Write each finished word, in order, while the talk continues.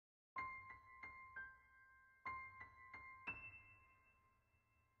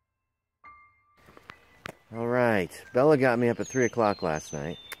Alright, Bella got me up at 3 o'clock last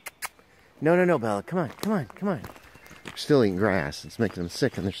night. No, Bella, come on. They're still eating grass. It's making them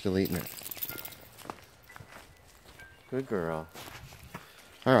sick and they're still eating it. Good girl.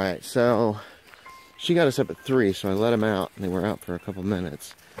 Alright, so she got us up at 3, so I let them out, and they were out for a couple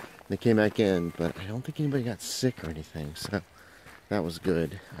minutes. They came back in, but I don't think anybody got sick or anything, so that was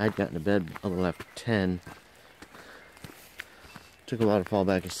good. I'd gotten to bed a little after 10. Took a while to fall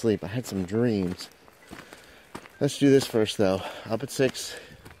back asleep. I had some dreams. Let's do this first, though. Up at 6.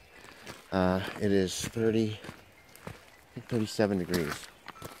 It is 37 degrees,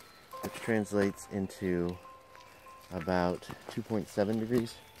 which translates into about 2.7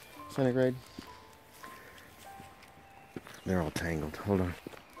 degrees centigrade. They're all tangled. Hold on.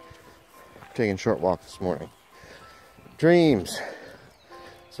 Taking a short walk this morning. Dreams.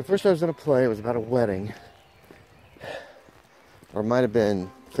 So first I was going to play. It was about a wedding. Or it might have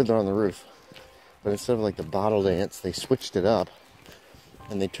been Fiddler on the Roof. But instead of like the bottle dance, they switched it up.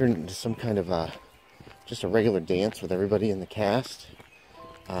 And they turned it into some kind of just a regular dance with everybody in the cast.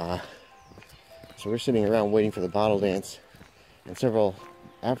 So we're sitting around waiting for the bottle dance. And several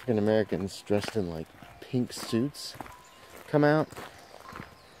African Americans dressed in like pink suits come out.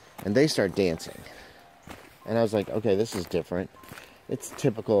 And they start dancing. And I was like, okay, this is different. It's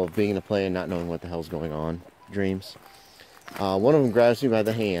typical of being in a play and not knowing what the hell's going on. Dreams. One of them grabs me by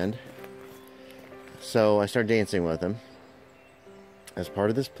the hand. So I start dancing with him as part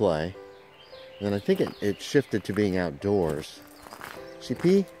of this play. And then I think it shifted to being outdoors. She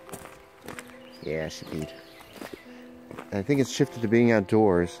pee? Yeah, she peed. And I think it's shifted to being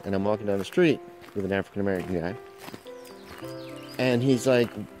outdoors. And I'm walking down the street with an African American guy. And he's like,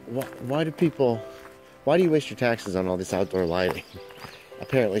 why do you waste your taxes on all this outdoor lighting?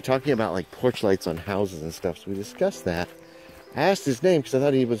 Apparently talking about like porch lights on houses and stuff. So we discussed that. I asked his name because I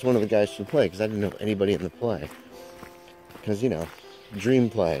thought he was one of the guys from the play, because I didn't know anybody in the play. Because, you know, dream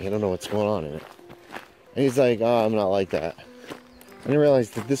play. I don't know what's going on in it. And he's like, oh, I'm not like that. And I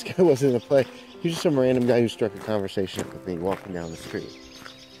realized that this guy wasn't in the play. He was just some random guy who struck a conversation with me walking down the street.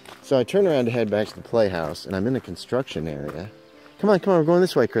 So I turn around to head back to the playhouse, and I'm in a construction area. Come on, we're going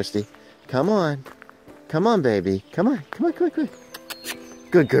this way, Christy. Come on, baby. Come on.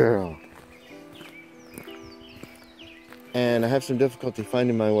 Good girl. And I have some difficulty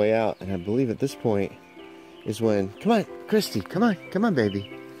finding my way out, and I believe at this point is when, come on, Christy, come on,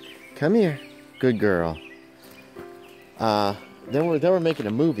 baby. Come here. Good girl. Then we're making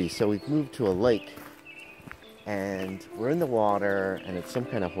a movie, so we've moved to a lake. And we're in the water, and it's some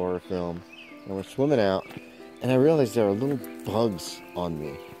kind of horror film. And we're swimming out, and I realized there are little bugs on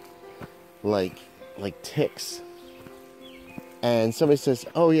me. Like ticks. And somebody says,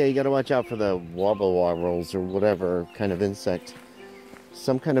 oh yeah, you gotta watch out for the wobble wobbles or whatever kind of insect.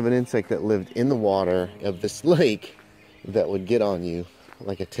 Some kind of an insect that lived in the water of this lake that would get on you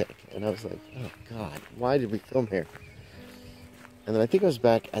like a tick. And I was like, oh God, why did we film here? And then I think I was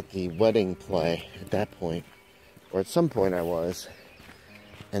back at the wedding play at that point, or at some point I was,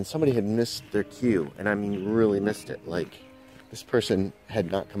 and somebody had missed their cue, and I mean really missed it. Like, this person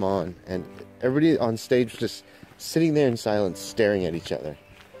had not come on, and everybody on stage was just sitting there in silence staring at each other,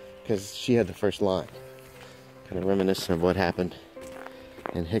 because she had the first line. Kind of reminiscent of what happened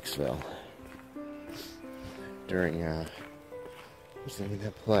in Hicksville during what's the name of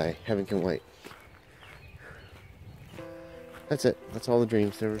that play? Heaven Can Wait. That's it. That's all the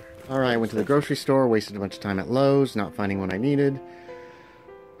dreams there were. Alright, I went to the grocery store, wasted a bunch of time at Lowe's, not finding what I needed.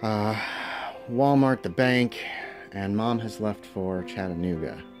 Walmart, the bank, and Mom has left for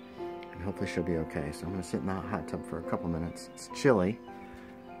Chattanooga. And hopefully she'll be okay. So I'm going to sit in the hot tub for a couple minutes. It's chilly.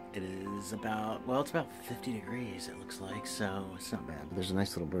 It is about, well, it's about 50 degrees, it looks like, so it's not bad. But there's a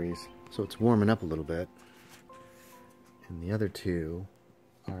nice little breeze. So it's warming up a little bit. And the other two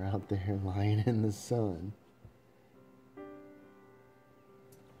are out there lying in the sun.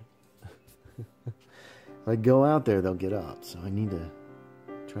 If I go out there, they'll get up. So I need to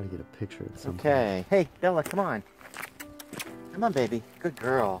try to get a picture of something. Okay. Hey, Bella, come on. Come on, baby. Good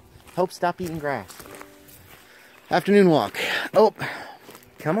girl. Hope, stop eating grass. Afternoon walk. Oh,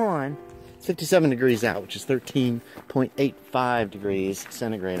 come on. It's 57 degrees out, which is 13.85 degrees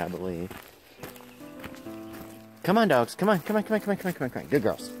centigrade, I believe. Come on, dogs. Come on. Good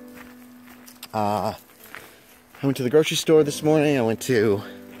girls. I went to the grocery store this morning. I went to...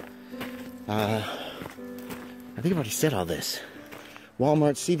 I think I've already said all this.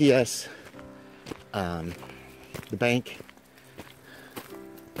 Walmart, CVS, the bank,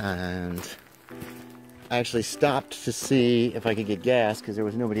 and I actually stopped to see if I could get gas because there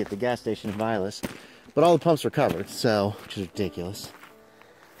was nobody at the gas station in Vilas, but all the pumps were covered, so, which is ridiculous.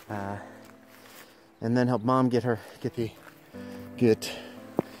 and then help Mom get the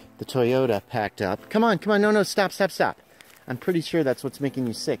Toyota packed up. Come on, no, stop. I'm pretty sure that's what's making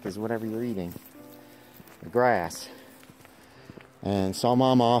you sick, is whatever you're eating. The grass. And saw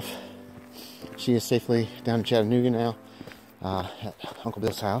Mom off. She is safely down in Chattanooga now, at Uncle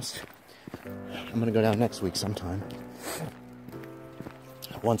Bill's house. I'm gonna go down next week sometime,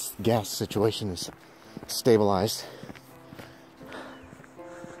 once the gas situation is stabilized.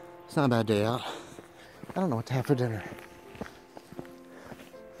 It's not a bad day out. I don't know what to have for dinner.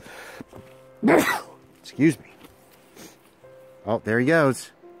 Excuse me. Oh, there he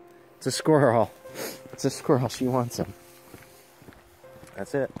goes. It's a squirrel. It's a squirrel. She wants him.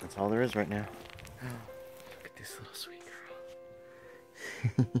 That's it. That's all there is right now. Look at this little sweet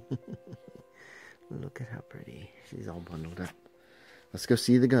girl. Look at how pretty. She's all bundled up. Let's go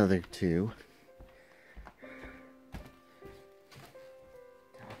see the other two.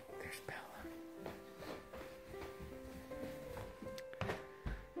 Oh, there's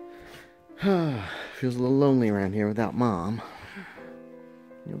Bella. Feels a little lonely around here without Mom.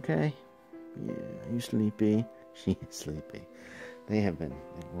 You okay? Yeah. Are you sleepy? She is sleepy. They have been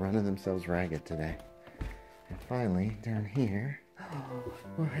running themselves ragged today. And finally, down here. Oh,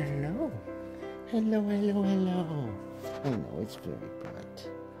 well, hello. Hello. I know it's very bright.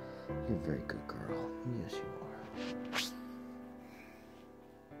 You're a very good girl. Yes, you are.